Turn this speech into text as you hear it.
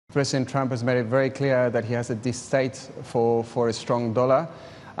President Trump has made it very clear that he has a distaste for a strong dollar.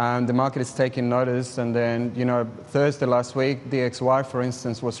 The market is taking notice, and then, Thursday last week, DXY, for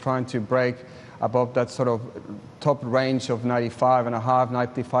instance, was trying to break above that sort of top range of 95.5,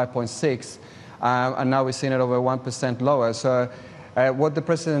 95.6, and now we're seeing it over 1% lower. So what the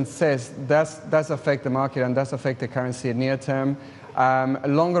president says does affect the market and does affect the currency near term.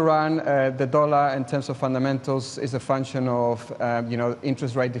 Longer run, the dollar in terms of fundamentals is a function of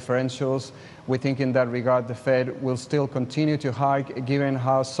interest rate differentials. We think in that regard the Fed will still continue to hike given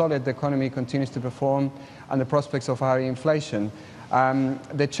how solid the economy continues to perform and the prospects of higher inflation.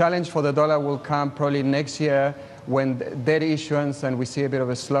 The challenge for the dollar will come probably next year when debt issuance and we see a bit of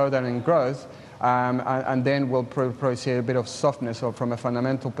a slowdown in growth. And then we'll probably see a bit of softness from a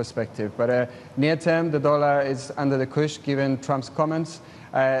fundamental perspective. But near term, the dollar is under the cush given Trump's comments.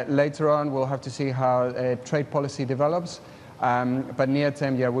 Later on, we'll have to see how trade policy develops. But near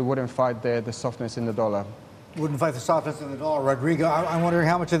term, yeah, we wouldn't fight the softness in the dollar. Wouldn't fight the softness in the dollar. Rodrigo, I'm wondering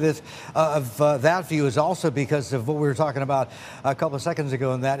how much of this, that view is also because of what we were talking about a couple of seconds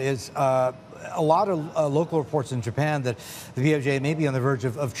ago, and that is a lot of local reports in Japan that the BOJ may be on the verge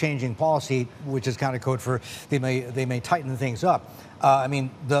of changing policy, which is kind of code for they may tighten things up. I mean,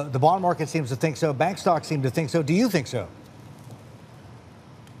 the bond market seems to think so. Bank stocks seem to think so. Do you think so?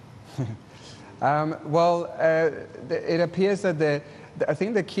 It appears that I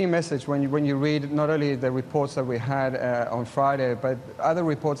think the key message when you read not only the reports that we had on Friday, but other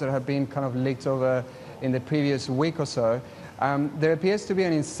reports that have been kind of leaked over in the previous week or so, there appears to be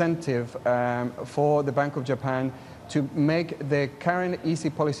an incentive for the Bank of Japan to make the current easy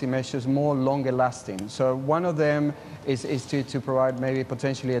policy measures more longer lasting. So one of them is to provide maybe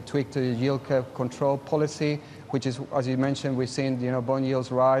potentially a tweak to the yield curve control policy, which is, as you mentioned, we've seen bond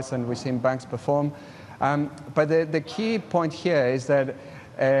yields rise and we've seen banks perform. But the key point here is that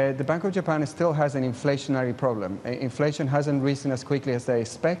the Bank of Japan still has an inflationary problem. Inflation hasn't risen as quickly as they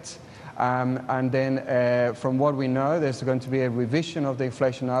expect. And then from what we know, there's going to be a revision of the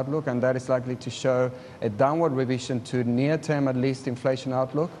inflation outlook, and that is likely to show a downward revision to near-term, at least, inflation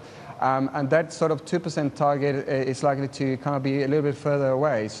outlook. And that sort of 2% target is likely to kind of be a little bit further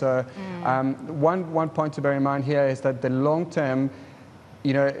away. So one point to bear in mind here is that the long-term,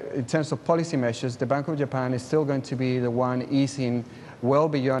 in terms of policy measures, the Bank of Japan is still going to be the one easing well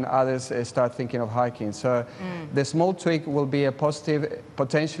beyond others start thinking of hiking. So the small tweak will be a positive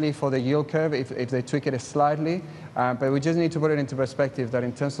potentially for the yield curve if they tweak it slightly. But we just need to put it into perspective that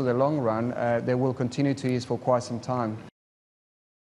in terms of the long run, they will continue to ease for quite some time.